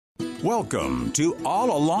Welcome to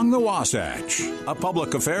All Along the Wasatch, a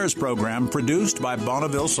public affairs program produced by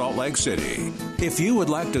Bonneville, Salt Lake City. If you would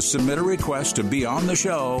like to submit a request to be on the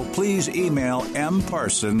show, please email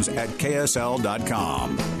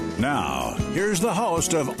mparsons@ksl.com. Now, here's the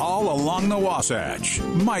host of All Along the Wasatch,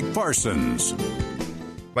 Mike Parsons.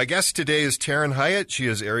 My guest today is Taryn Hyatt. She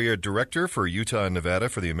is Area Director for Utah and Nevada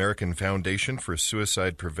for the American Foundation for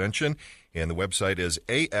Suicide Prevention, and the website is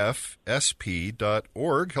afsp.org.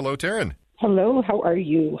 Hello, Taryn. Hello, how are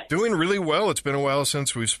you? Doing really well. It's been a while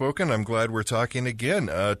since we've spoken. I'm glad we're talking again.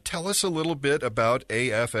 Tell us a little bit about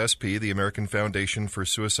AFSP, the American Foundation for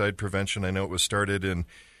Suicide Prevention. I know it was started in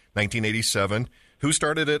 1987. Who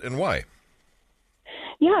started it and why?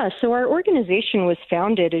 Yeah, so our organization was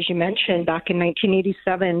founded, as you mentioned, back in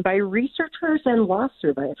 1987 by researchers and loss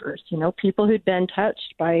survivors, people who'd been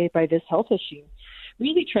touched by this health issue,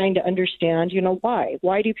 really trying to understand, why.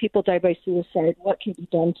 Why do people die by suicide? What can be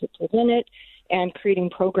done to prevent it? And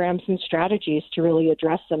creating programs and strategies to really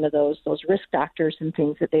address some of those risk factors and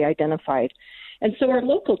things that they identified. And so our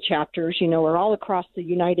local chapters, are all across the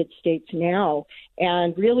United States now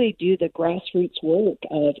and really do the grassroots work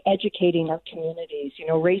of educating our communities,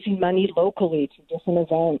 raising money locally to different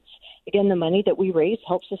events. Again, the money that we raise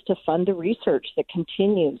helps us to fund the research that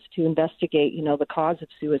continues to investigate, the cause of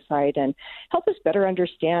suicide and help us better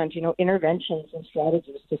understand, interventions and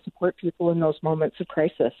strategies to support people in those moments of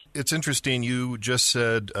crisis. It's interesting. You just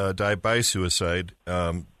said die by suicide.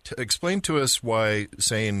 Explain to us why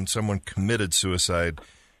saying someone committed suicide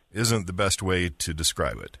isn't the best way to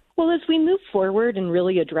describe it. Well, as we move forward and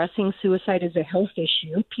really addressing suicide as a health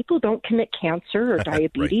issue, people don't commit cancer or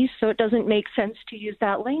diabetes, right. So it doesn't make sense to use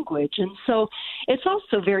that language. And so it's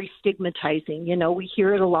also very stigmatizing. We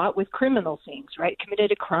hear it a lot with criminal things, right?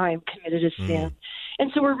 Committed a crime, committed a sin. And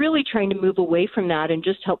so we're really trying to move away from that and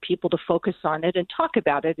just help people to focus on it and talk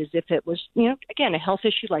about it as if it was, again, a health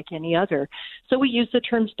issue like any other. So we use the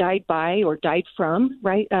terms died by or died from,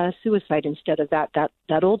 right, suicide instead of that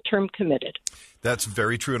old term committed. That's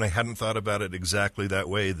very true, and I hadn't thought about it exactly that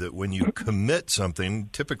way, that when you commit something,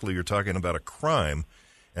 typically you're talking about a crime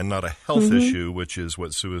and not a health issue, which is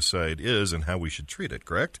what suicide is and how we should treat it,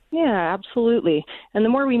 correct? Yeah, absolutely. And the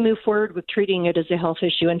more we move forward with treating it as a health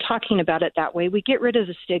issue and talking about it that way, we get rid of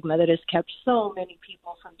the stigma that has kept so many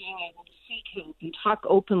people from being able to seek help and talk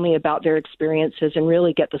openly about their experiences and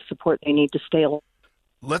really get the support they need to stay alive.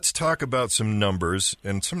 Let's talk about some numbers,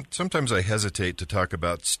 and sometimes I hesitate to talk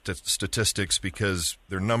about statistics because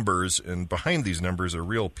they're numbers, and behind these numbers are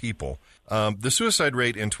real people. The suicide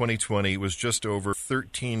rate in 2020 was just over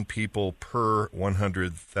 13 people per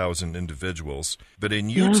 100,000 individuals, but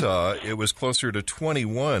in Utah, it was closer to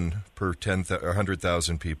 21 per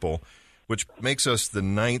 100,000 people, which makes us the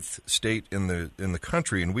 9th state in the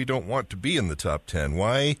country, and we don't want to be in the top 10.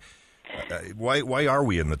 Why are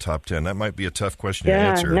we in the top 10? That might be a tough question to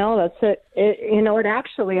answer. Yeah, no, that's it.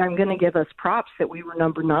 Actually, I'm going to give us props that we were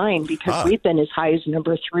number 9 because we've been as high as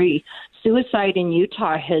number 3. Suicide in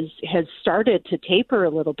Utah has started to taper a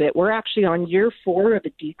little bit. We're actually on year 4 of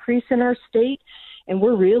a decrease in our state. And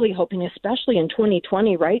we're really hoping, especially in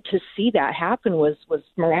 2020, right, to see that happen was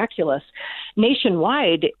miraculous.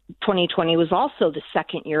 Nationwide, 2020 was also the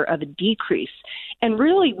second year of a decrease. And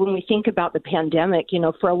really, when we think about the pandemic,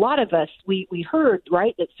 for a lot of us, we heard,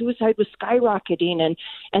 right, that suicide was skyrocketing,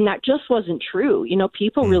 and that just wasn't true.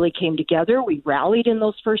 People really came together. We rallied in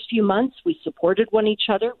those first few months. We supported each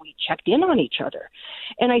other. We checked in on each other.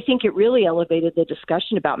 And I think it really elevated the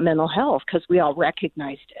discussion about mental health because we all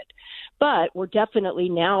recognized it. But we're definitely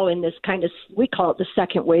now in this kind of, we call it the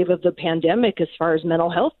second wave of the pandemic as far as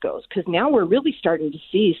mental health goes, because now we're really starting to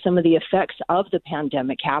see some of the effects of the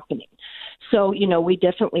pandemic happening. So, we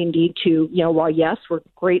definitely need to, while yes, we're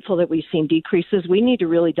grateful that we've seen decreases, we need to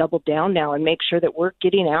really double down now and make sure that we're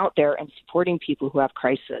getting out there and supporting people who have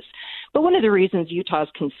crisis. But one of the reasons Utah's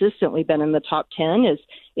consistently been in the top 10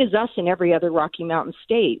 is us and every other Rocky Mountain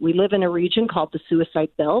state. We live in a region called the Suicide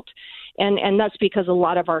Belt. And that's because a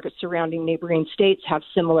lot of our surrounding neighboring states have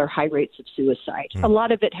similar high rates of suicide. A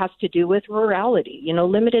lot of it has to do with rurality,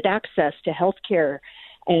 limited access to health care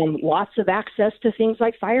and lots of access to things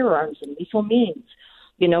like firearms and lethal means.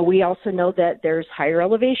 We also know that there's higher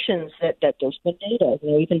elevations, that there's been data,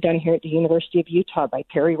 even done here at the University of Utah by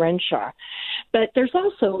Perry Renshaw. But there's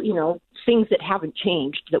also, things that haven't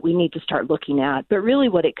changed that we need to start looking at. But really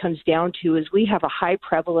what it comes down to is we have a high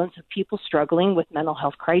prevalence of people struggling with mental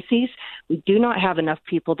health crises. We do not have enough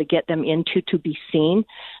people to get them into to be seen.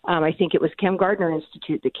 I think it was Cam Gardner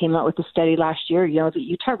Institute that came out with a study last year, that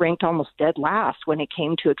Utah ranked almost dead last when it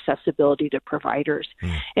came to accessibility to providers.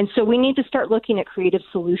 And so we need to start looking at creative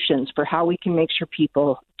solutions for how we can make sure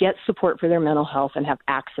people get support for their mental health and have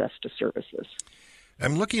access to services.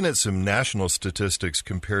 I'm looking at some national statistics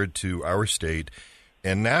compared to our state,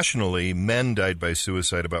 and nationally, men died by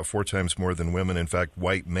suicide about 4 times more than women. In fact,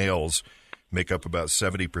 white males make up about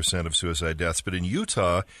 70% of suicide deaths. But in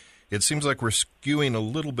Utah, it seems like we're skewing a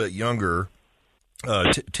little bit younger.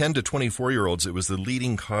 10 to 24-year-olds, it was the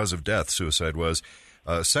leading cause of death, suicide was.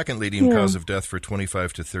 Second leading cause of death for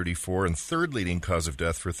 25 to 34, and third leading cause of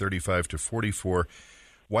death for 35 to 44.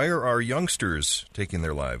 Why are our youngsters taking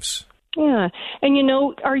their lives? Yeah. And,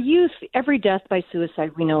 our youth, every death by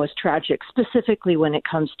suicide we know is tragic, specifically when it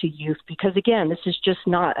comes to youth, because, again, this is just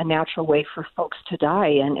not a natural way for folks to die,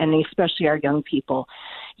 and especially our young people.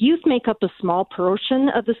 Youth make up a small portion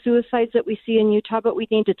of the suicides that we see in Utah, but we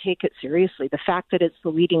need to take it seriously. The fact that it's the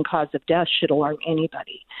leading cause of death should alarm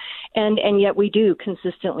anybody. And yet we do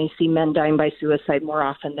consistently see men dying by suicide more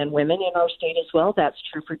often than women in our state as well. That's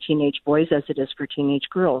true for teenage boys as it is for teenage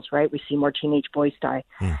girls, right? We see more teenage boys die.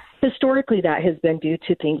 Historically, that has been due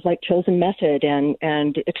to things like chosen method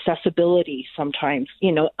and accessibility sometimes,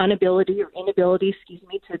 inability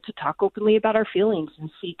to talk openly about our feelings and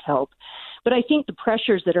seek help. But I think the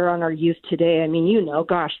pressures that are on our youth today,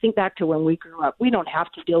 think back to when we grew up. We don't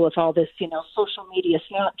have to deal with all this, social media,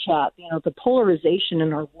 Snapchat, the polarization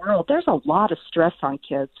in our world. There's a lot of stress on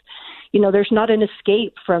kids. There's not an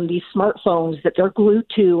escape from these smartphones that they're glued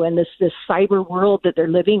to and this cyber world that they're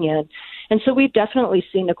living in. And so we've definitely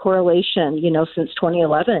seen a correlation, since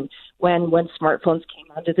 2011 when smartphones came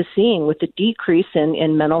onto the scene with the decrease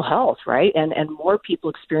in mental health, right? And more people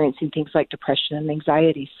experiencing things like depression and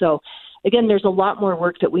anxiety. So again, there's a lot more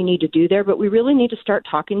work that we need to do there, but we really need to start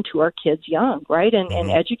talking to our kids young, right?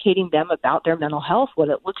 And educating them about their mental health, what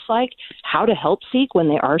it looks like, how to help seek when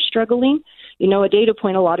they are struggling. A data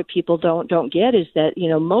point a lot of people don't get is that,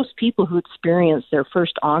 most people who experience their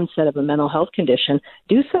first onset of a mental health condition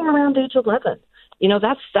do so around age 11.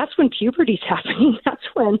 That's when puberty's happening. That's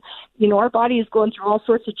when, our body is going through all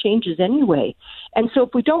sorts of changes anyway. And so if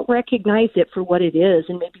we don't recognize it for what it is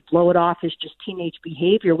and maybe blow it off as just teenage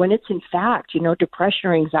behavior, when it's in fact, depression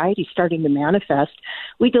or anxiety starting to manifest,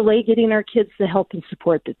 we delay getting our kids the help and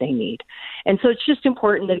support that they need. And so it's just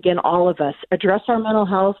important that, again, all of us address our mental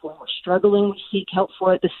health. When we're struggling, we seek help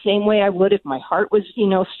for it the same way I would if my heart was,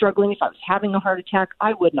 struggling. If I was having a heart attack,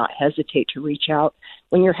 I would not hesitate to reach out.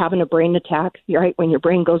 When you're having a brain attack, right, when your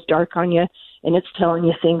brain goes dark on you and it's telling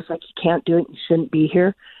you things like you can't do it, you shouldn't be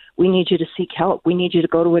here, we need you to seek help. We need you to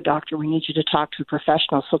go to a doctor. We need you to talk to a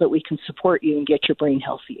professional so that we can support you and get your brain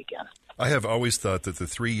healthy again. I have always thought that the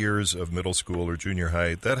 3 years of middle school or junior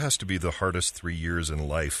high, that has to be the hardest 3 years in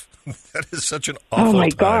life. That is such an awful time. Oh, my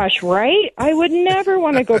gosh, right? I would never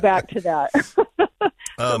want to go back to that.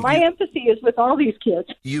 So my empathy is with all these kids.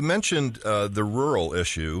 You mentioned the rural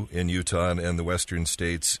issue in Utah and the western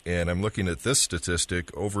states, and I'm looking at this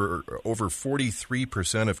statistic. Over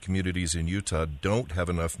 43% of communities in Utah don't have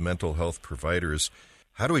enough mental health providers.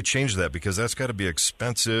 How do we change that? Because that's got to be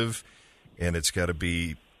expensive, and it's got to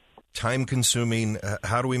be time-consuming.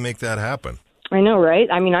 How do we make that happen? I know, right?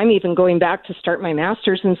 I'm even going back to start my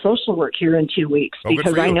master's in social work here in 2 weeks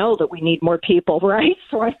because I know that we need more people, right?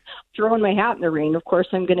 So I'm throwing my hat in the ring. Of course,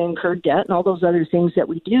 I'm going to incur debt and all those other things that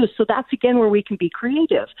we do. So that's, again, where we can be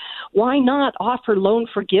creative. Why not offer loan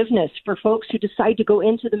forgiveness for folks who decide to go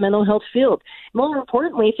into the mental health field? More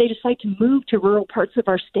importantly, if they decide to move to rural parts of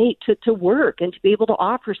our state to work and to be able to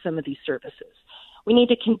offer some of these services. We need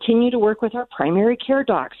to continue to work with our primary care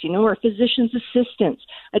docs, our physician's assistants.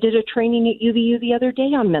 I did a training at UVU the other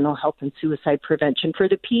day on mental health and suicide prevention for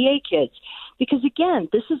the PA kids. Because, again,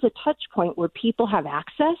 this is a touch point where people have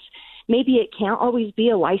access. Maybe it can't always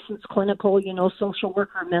be a licensed clinical, social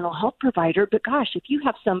worker or mental health provider. But, gosh, if you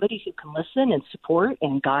have somebody who can listen and support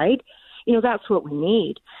and guide, that's what we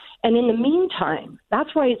need. And in the meantime,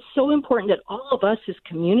 that's why it's so important that all of us as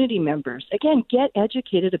community members, again, get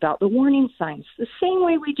educated about the warning signs, the same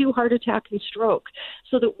way we do heart attack and stroke,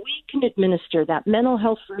 so that we can administer that mental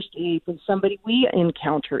health first aid when somebody we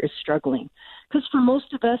encounter is struggling. Because for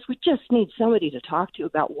most of us, we just need somebody to talk to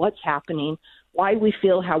about what's happening, why we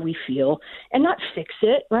feel how we feel, and not fix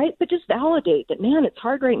it, right? But just validate that, man, it's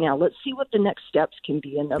hard right now. Let's see what the next steps can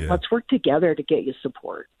be, and let's work together to get you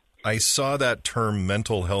support. I saw that term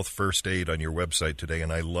mental health first aid on your website today,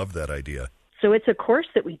 and I love that idea. So it's a course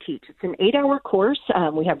that we teach. It's an 8-hour course.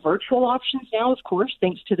 We have virtual options now, of course,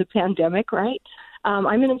 thanks to the pandemic, right? I'm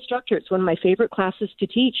an instructor. It's one of my favorite classes to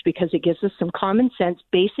teach because it gives us some common sense,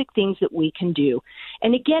 basic things that we can do.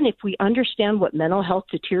 And again, if we understand what mental health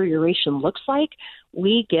deterioration looks like,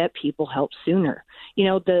 we get people help sooner. You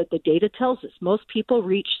know, the data tells us most people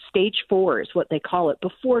reach stage 4 is what they call it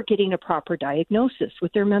before getting a proper diagnosis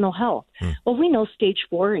with their mental health. Well, we know stage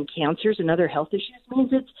 4 in cancers and other health issues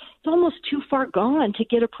means it's almost too far gone to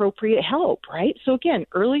get appropriate help, right? So again,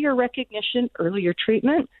 earlier recognition, earlier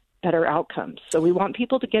treatment, better outcomes. So we want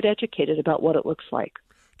people to get educated about what it looks like.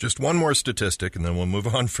 Just one more statistic, and then we'll move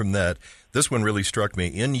on from that. This one really struck me.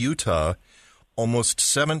 In Utah, almost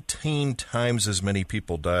 17 times as many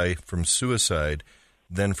people die from suicide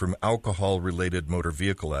than from alcohol-related motor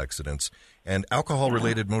vehicle accidents. And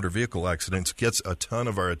alcohol-related motor vehicle accidents gets a ton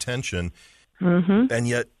of our attention, and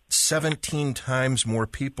yet 17 times more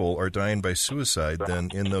people are dying by suicide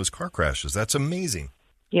than in those car crashes. That's amazing.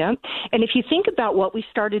 Yeah. And if you think about what we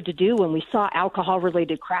started to do when we saw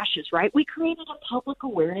alcohol-related crashes, right, we created a public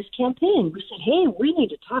awareness campaign. We said, hey, we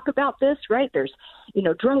need to talk about this, right? There's,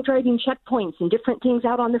 drunk driving checkpoints and different things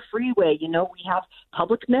out on the freeway. We have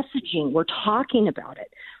public messaging. We're talking about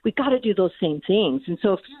it. We've got to do those same things. And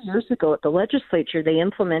so a few years ago at the legislature, they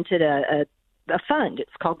implemented a fund.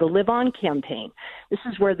 It's called the Live On campaign. This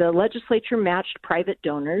is where the legislature matched private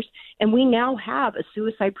donors, and we now have a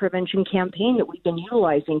suicide prevention campaign that we've been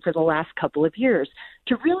utilizing for the last couple of years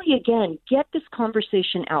to really, again, get this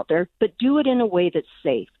conversation out there, but do it in a way that's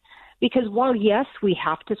safe. Because while, yes, we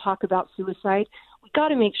have to talk about suicide, we got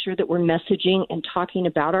to make sure that we're messaging and talking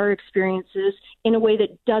about our experiences in a way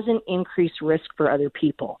that doesn't increase risk for other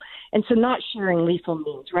people. And so not sharing lethal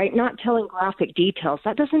means, right? Not telling graphic details.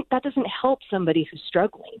 That doesn't help somebody who's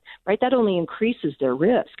struggling, right? That only increases their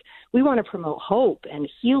risk. We want to promote hope and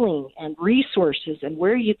healing and resources and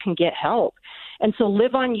where you can get help. And so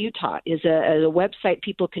Live On Utah is a website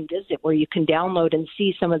people can visit where you can download and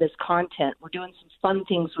see some of this content. We're doing some fun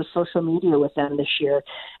things with social media with them this year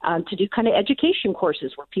to do kind of education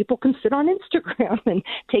courses where people can sit on Instagram and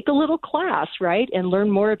take a little class, right, and learn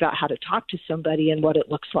more about how to talk to somebody and what it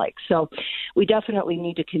looks like. So we definitely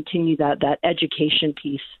need to continue that education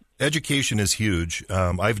piece. Education is huge.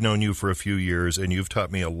 I've known you for a few years, and you've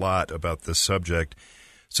taught me a lot about this subject.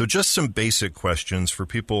 So just some basic questions for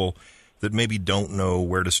people that maybe don't know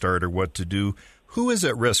where to start or what to do. Who is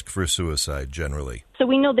at risk for suicide generally? So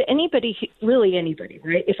we know that anybody, really anybody,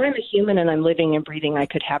 right? If I'm a human and I'm living and breathing, I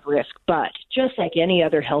could have risk. But just like any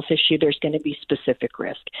other health issue, there's going to be specific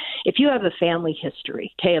risk. If you have a family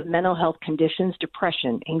history, of mental health conditions,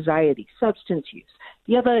 depression, anxiety, substance use, if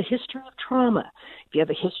you have a history of trauma, if you have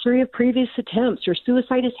a history of previous attempts or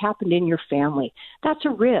suicide has happened in your family, that's a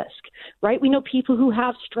risk, right? We know people who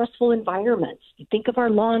have stressful environments. You think of our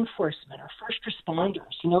law enforcement, our first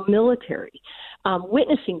responders, military,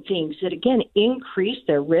 witnessing things that, again, increase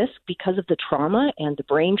their risk because of the trauma and the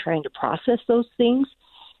brain trying to process those things.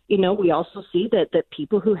 We also see that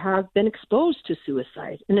people who have been exposed to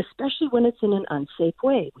suicide, and especially when it's in an unsafe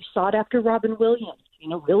way. We saw it after Robin Williams.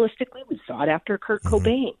 Realistically, we saw it after Kurt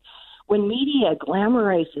Cobain. When media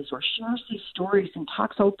glamorizes or shares these stories and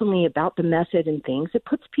talks openly about the method and things, it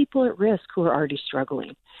puts people at risk who are already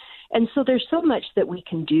struggling. And so there's so much that we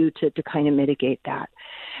can do to kind of mitigate that.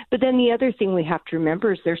 But then the other thing we have to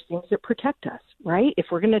remember is there's things that protect us, right? If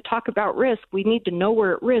we're going to talk about risk, we need to know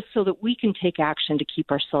we're at risk so that we can take action to keep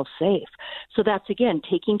ourselves safe. So that's, again,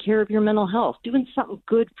 taking care of your mental health, doing something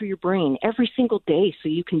good for your brain every single day so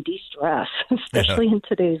you can de-stress, especially in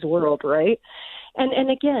today's world, right? And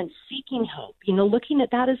again, seeking help, looking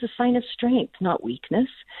at that as a sign of strength, not weakness.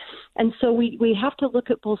 And so we have to look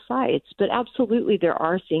at both sides. But absolutely, there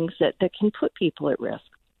are things that can put people at risk.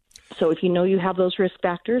 So if you have those risk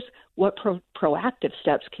factors, what proactive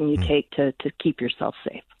steps can you take to keep yourself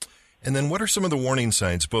safe? And then what are some of the warning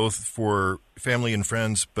signs, both for family and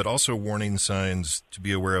friends, but also warning signs to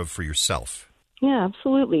be aware of for yourself? Yeah,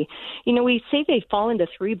 absolutely. We say they fall into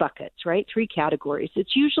 3 buckets, right? 3 categories.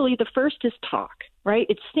 It's usually the first is talk, right?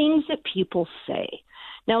 It's things that people say.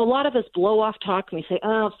 Now, a lot of us blow off talk and we say,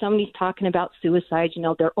 oh, if somebody's talking about suicide,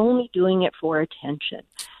 they're only doing it for attention.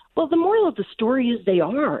 Well, the moral of the story is they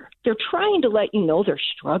are. They're trying to let you know they're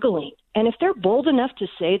struggling. And if they're bold enough to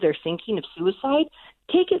say they're thinking of suicide,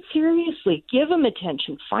 take it seriously. Give them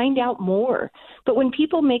attention. Find out more. But when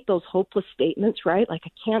people make those hopeless statements, right, like,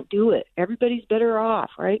 I can't do it, everybody's better off,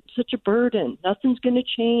 right, such a burden, nothing's going to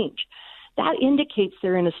change, that indicates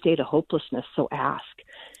they're in a state of hopelessness, so ask.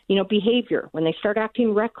 Behavior, when they start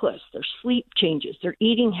acting reckless, their sleep changes, their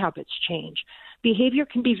eating habits change. Behavior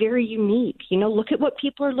can be very unique. Look at what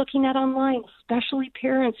people are looking at online, especially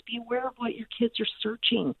parents. Be aware of what your kids are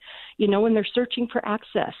searching, when they're searching for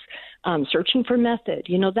access, searching for method,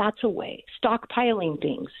 that's a way. Stockpiling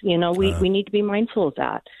things, we need to be mindful of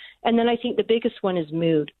that. And then I think the biggest one is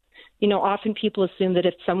mood. Often people assume that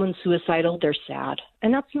if someone's suicidal, they're sad.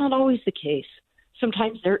 And that's not always the case.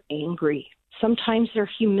 Sometimes they're angry. Sometimes they're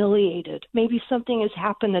humiliated. Maybe something has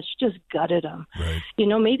happened that's just gutted them. Right.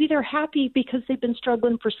 Maybe they're happy because they've been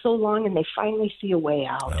struggling for so long and they finally see a way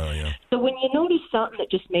out. Oh, yeah. So when you notice something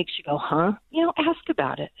that just makes you go, ask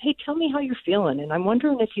about it. Hey, tell me how you're feeling. And I'm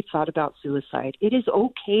wondering if you thought about suicide. It is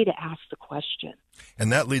okay to ask the question.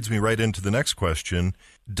 And that leads me right into the next question.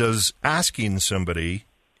 Does asking somebody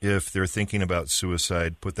if they're thinking about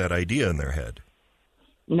suicide put that idea in their head?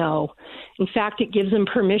 No. In fact, it gives them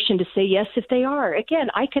permission to say yes if they are. Again,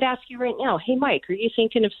 I could ask you right now, hey, Mike, are you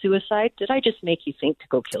thinking of suicide? Did I just make you think to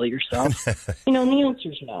go kill yourself? And the answer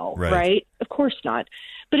is no, right? Of course not.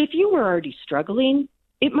 But if you were already struggling,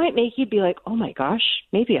 it might make you be like, oh, my gosh,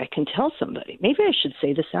 maybe I can tell somebody. Maybe I should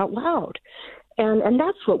say this out loud. And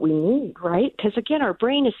that's what we need, right? Because, again, our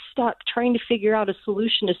brain is stuck trying to figure out a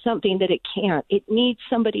solution to something that it can't. It needs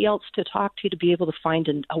somebody else to talk to be able to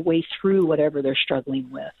find a way through whatever they're struggling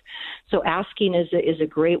with. So asking is a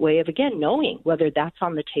great way of, again, knowing whether that's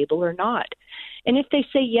on the table or not. And if they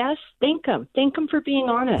say yes, thank them. Thank them for being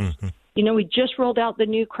honest. Mm-hmm. We just rolled out the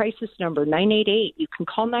new crisis number, 988. You can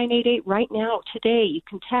call 988 right now, today. You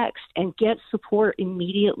can text and get support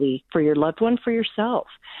immediately for your loved one, for yourself.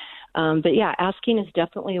 But yeah, asking is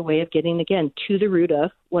definitely a way of getting, again, to the root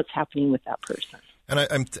of what's happening with that person.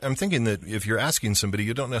 And I'm thinking that if you're asking somebody,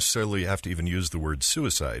 you don't necessarily have to even use the word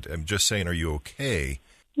suicide. I'm just saying, are you okay?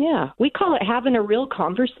 Yeah, we call it having a real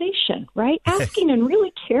conversation, right? Asking and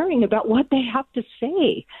really caring about what they have to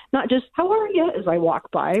say, not just, how are you, as I walk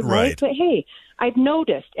by, right? But hey, I've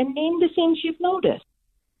noticed, and name the things you've noticed.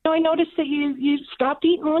 I noticed that you stopped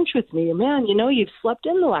eating lunch with me. Man, you've slept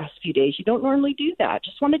in the last few days. You don't normally do that.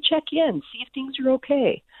 Just want to check in, see if things are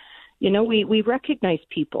okay. We recognize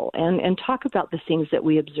people and talk about the things that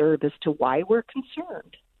we observe as to why we're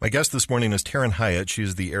concerned. My guest this morning is Taryn Hyatt.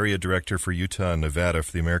 She's the area director for Utah and Nevada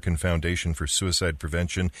for the American Foundation for Suicide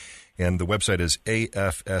Prevention, and the website is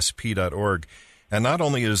AFSP.org. And not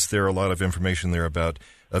only is there a lot of information there about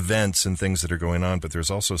events and things that are going on, but there's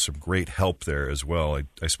also some great help there as well.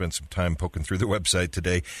 I spent some time poking through the website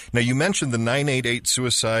today. Now, you mentioned the 988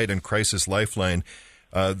 Suicide and Crisis Lifeline.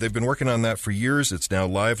 They've been working on that for years. It's now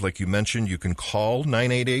live, like you mentioned. You can call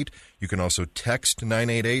 988. You can also text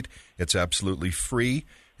 988. It's absolutely free.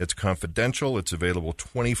 It's confidential. It's available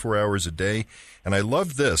 24 hours a day. And I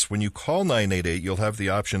love this. When you call 988, you'll have the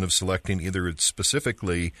option of selecting either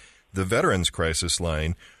specifically the Veterans Crisis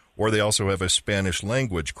Line, or they also have a Spanish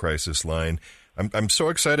language crisis line. I'm so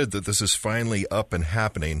excited that this is finally up and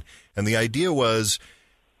happening. And the idea was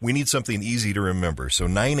we need something easy to remember. So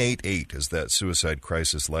 988 is that suicide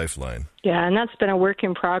crisis lifeline. Yeah, and that's been a work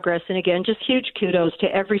in progress. And again, just huge kudos to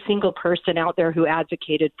every single person out there who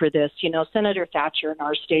advocated for this. Senator Thatcher in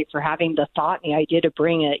our state for having the thought and the idea to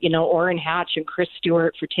bring it. Orrin Hatch and Chris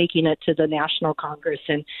Stewart for taking it to the National Congress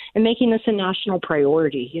and making this a national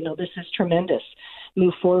priority. This is tremendous.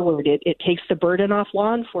 Move forward. It takes the burden off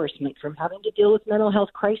law enforcement from having to deal with mental health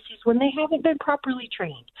crises when they haven't been properly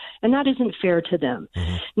trained. And that isn't fair to them.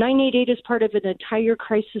 Mm-hmm. 988 is part of an entire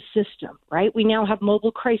crisis system, right? We now have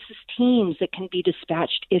mobile crisis teams that can be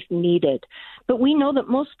dispatched if needed. But we know that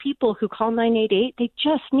most people who call 988, they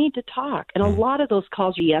just need to talk. And a lot of those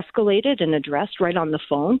calls are de-escalated and addressed right on the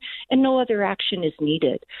phone, and no other action is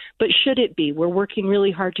needed. But should it be, we're working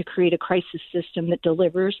really hard to create a crisis system that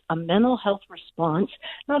delivers a mental health response,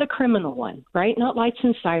 not a criminal one, right? Not lights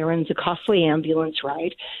and sirens, a costly ambulance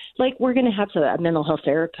ride. Like, we're going to have a mental health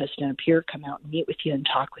therapist and a peer come out and meet with you and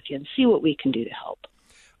talk with you and see what we can do to help.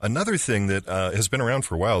 Another thing that has been around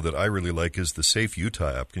for a while that I really like is the Safe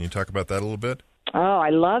Utah app. Can you talk about that a little bit? Oh, I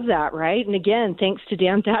love that, right? And again, thanks to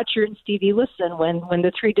Dan Thatcher and Steve Ellison, when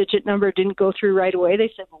the 3-digit number didn't go through right away,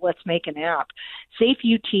 they said, well, let's make an app. Safe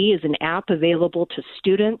UT is an app available to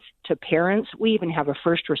students, to parents. We even have a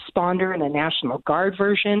first responder and a National Guard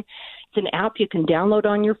version. It's an app you can download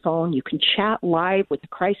on your phone. You can chat live with a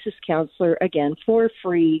crisis counselor, again, for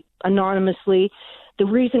free, anonymously. The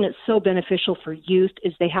reason it's so beneficial for youth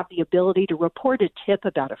is they have the ability to report a tip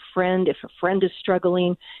about a friend if a friend is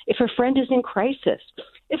struggling, if a friend is in crisis,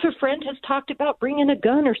 if a friend has talked about bringing a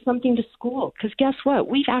gun or something to school. Because guess what?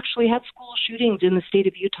 We've actually had school shootings in the state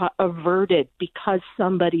of Utah averted because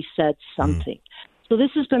somebody said something. So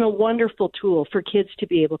this has been a wonderful tool for kids to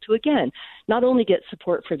be able to, again, not only get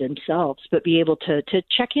support for themselves, but be able to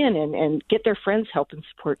check in and get their friends help and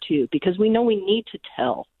support too, because we know we need to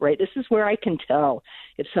tell, right? This is where I can tell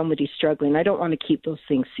if somebody's struggling. I don't want to keep those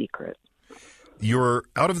things secret. Your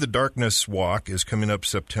Out of the Darkness Walk is coming up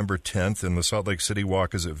September 10th, and the Salt Lake City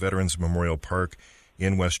Walk is at Veterans Memorial Park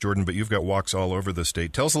in West Jordan, but you've got walks all over the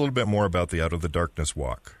state. Tell us a little bit more about the Out of the Darkness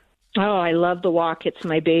Walk. Oh, I love the walk. It's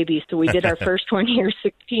my baby. So we did our first one here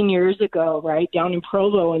 16 years ago, right, down in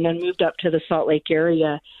Provo, and then moved up to the Salt Lake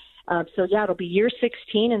area. It'll be year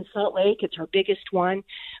 16 in Salt Lake. It's our biggest one.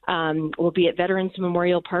 We'll be at Veterans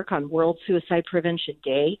Memorial Park on World Suicide Prevention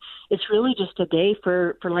Day. It's really just a day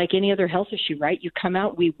for like any other health issue, right? You come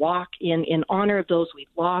out, we walk in honor of those we've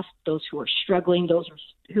lost, those who are struggling, those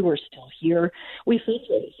who are still here. We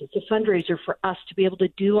fundraise. It's a fundraiser for us to be able to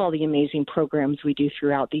do all the amazing programs we do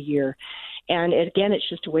throughout the year. And again, it's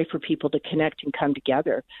just a way for people to connect and come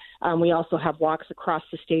together. We also have walks across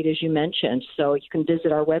the state, as you mentioned. So you can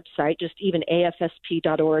visit our website. Just even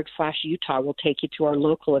AFSP.org/Utah will take you to our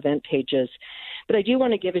local event pages. But I do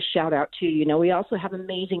want to give a shout out to, we also have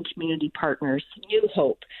amazing community partners. New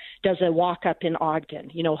Hope does a walk up in Ogden.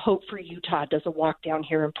 Hope for Utah does a walk down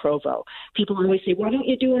here in Provo. People always say, why don't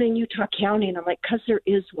you do it in Utah County? And I'm like, because there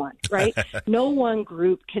is one, right? No one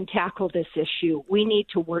group can tackle this issue. We need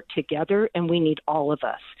to work together, and we need all of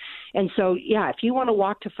us. And so, if you want to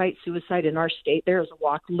walk to fight suicide in our state, there is a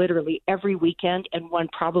walk literally every weekend and one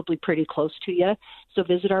probably pretty close to you. So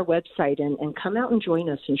visit our website and come out and join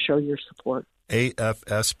us and show your support.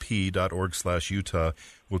 AFSP.org/Utah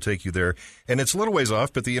will take you there. And it's a little ways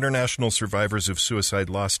off, but the International Survivors of Suicide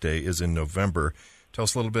Loss Day is in November. Tell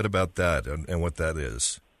us a little bit about that and what that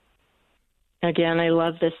is. Again, I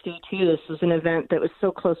love this day, too. This was an event that was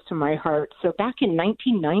so close to my heart. So back in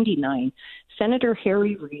 1999, Senator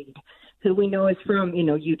Harry Reid, who we know is from,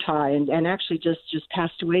 Utah, and actually just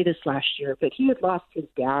passed away this last year, but he had lost his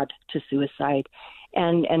dad to suicide.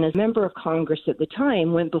 And as a member of Congress at the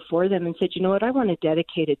time, went before them and said, you know what, I want to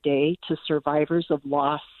dedicate a day to survivors of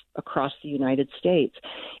loss across the United States.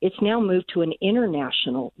 It's now moved to an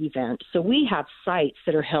international event. So we have sites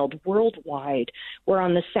that are held worldwide where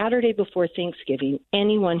on the Saturday before Thanksgiving,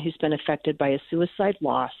 anyone who's been affected by a suicide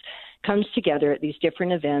loss comes together at these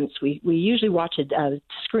different events. We usually watch a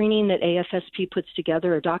screening that AFSP puts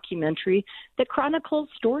together, a documentary that chronicles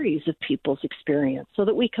stories of people's experience so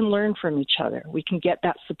that we can learn from each other. We can get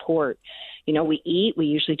that support. We eat, we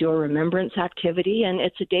usually do a remembrance activity, and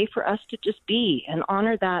it's a day for us to just be and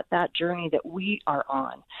honor that journey that we are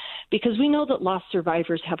on. Because we know that lost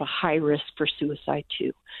survivors have a high risk for suicide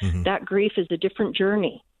too. Mm-hmm. That grief is a different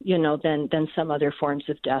journey, than some other forms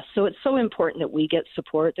of death. So it's so important that we get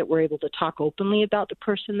support, that we're able to talk openly about the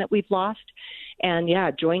person that we've lost. And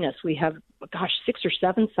join us. We have, 6 or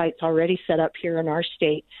 7 sites already set up here in our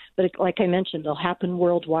state. But like I mentioned, they'll happen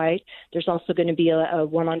worldwide. There's also going to be a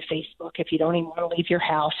one on Facebook. If you don't even want to leave your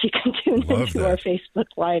house, you can tune into our Facebook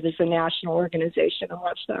Live as a national organization and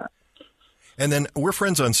watch that. And then we're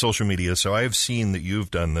friends on social media, so I've seen that you've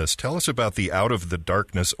done this. Tell us about the Out of the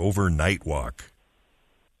Darkness overnight walk.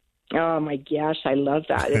 Oh, my gosh, I love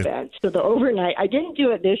that event. So the overnight, I didn't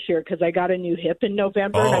do it this year because I got a new hip in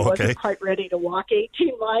November, and I wasn't quite ready to walk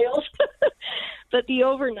 18 miles. But the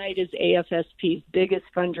overnight is AFSP's biggest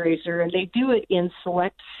fundraiser, and they do it in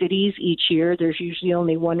select cities each year. There's usually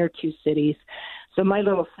only 1 or 2 cities. So my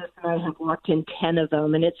little sis and I have walked in 10 of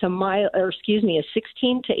them, and it's a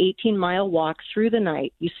 16 to 18 mile walk through the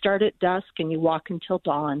night. You start at dusk and you walk until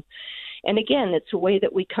dawn. And again, it's a way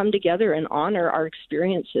that we come together and honor our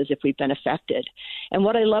experiences if we've been affected. And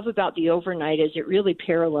what I love about the overnight is it really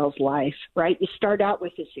parallels life, right? You start out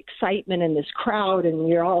with this excitement and this crowd, and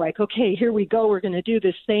you're all like, okay, here we go. We're going to do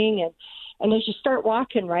this thing. And as you start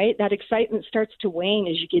walking, right, that excitement starts to wane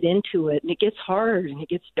as you get into it, and it gets hard, and it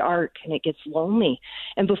gets dark, and it gets lonely.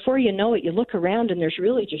 And before you know it, you look around, and there's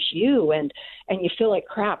really just you, and you feel like,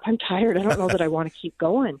 crap, I'm tired. I don't know that I want to keep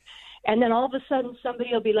going. And then all of a sudden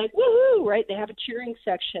somebody will be like, woohoo, right? They have a cheering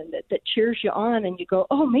section that cheers you on, and you go,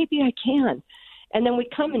 oh, maybe I can. And then we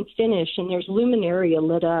come and finish, and there's luminaria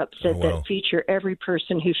lit up that feature every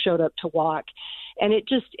person who showed up to walk. And it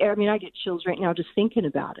just, I get chills right now just thinking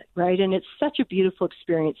about it, right? And it's such a beautiful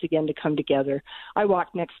experience, again, to come together. I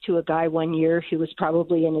walked next to a guy one year who was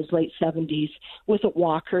probably in his late 70s with a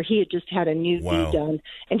walker. He had just had a new knee done,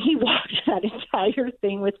 and he walked that entire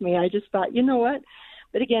thing with me. I just thought, you know what?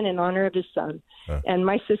 But again, in honor of his son. And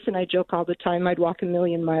my sis and I joke all the time, I'd walk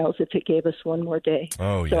 1,000,000 miles if it gave us one more day.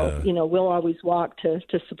 Oh, yeah. So, we'll always walk to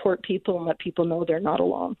support people and let people know they're not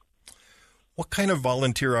alone. What kind of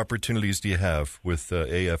volunteer opportunities do you have with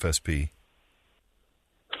AFSP?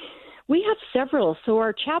 We have several. So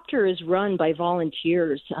our chapter is run by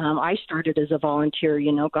volunteers. I started as a volunteer,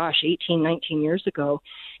 18, 19 years ago,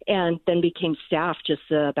 and then became staff just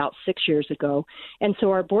about 6 years ago. And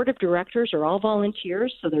so our board of directors are all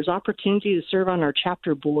volunteers, so there's opportunity to serve on our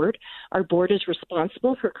chapter board. Our board is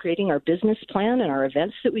responsible for creating our business plan and our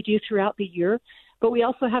events that we do throughout the year. But we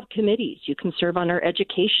also have committees. You can serve on our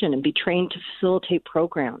education and be trained to facilitate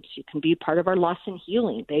programs. You can be part of our loss and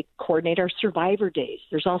healing. They coordinate our survivor days.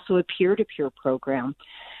 There's also a peer-to-peer program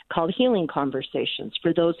called Healing Conversations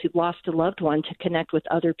for those who've lost a loved one to connect with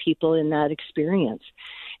other people in that experience.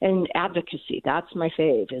 And advocacy, that's my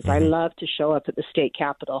fave, is I love to show up at the state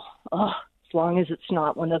capitol. Oh, as long as it's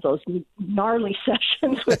not one of those gnarly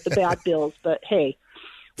sessions with the bad bills. But hey,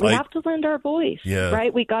 we have to lend our voice,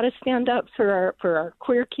 right? We got to stand up for our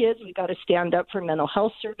queer kids. We got to stand up for mental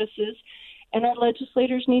health services, and our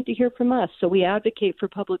legislators need to hear from us. So we advocate for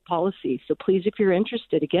public policy. So please, if you're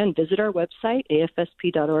interested, again, visit our website,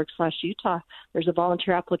 afsp.org/Utah. There's a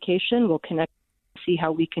volunteer application. We'll connect, see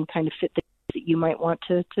how we can kind of fit the that you might want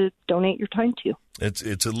to donate your time to.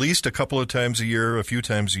 It's at least a couple of times a year, a few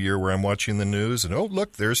times a year, where I'm watching the news, and oh,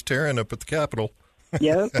 look, there's Taryn up at the Capitol.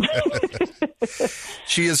 Yep.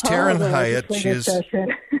 She is Taryn Hyatt. She is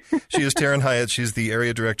Taryn Hyatt. She's the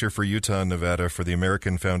area director for Utah and Nevada for the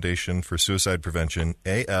American Foundation for Suicide Prevention.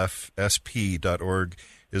 AFSP.org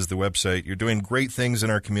is the website. You're doing great things in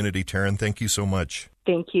our community, Taryn. Thank you so much.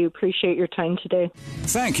 Thank you. Appreciate your time today.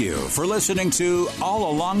 Thank you for listening to All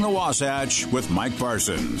Along the Wasatch with Mike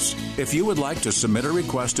Parsons. If you would like to submit a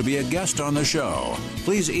request to be a guest on the show,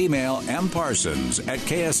 please email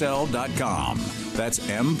mparsons@ksl.com. That's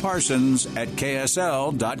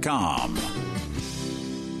mparsons@ksl.com.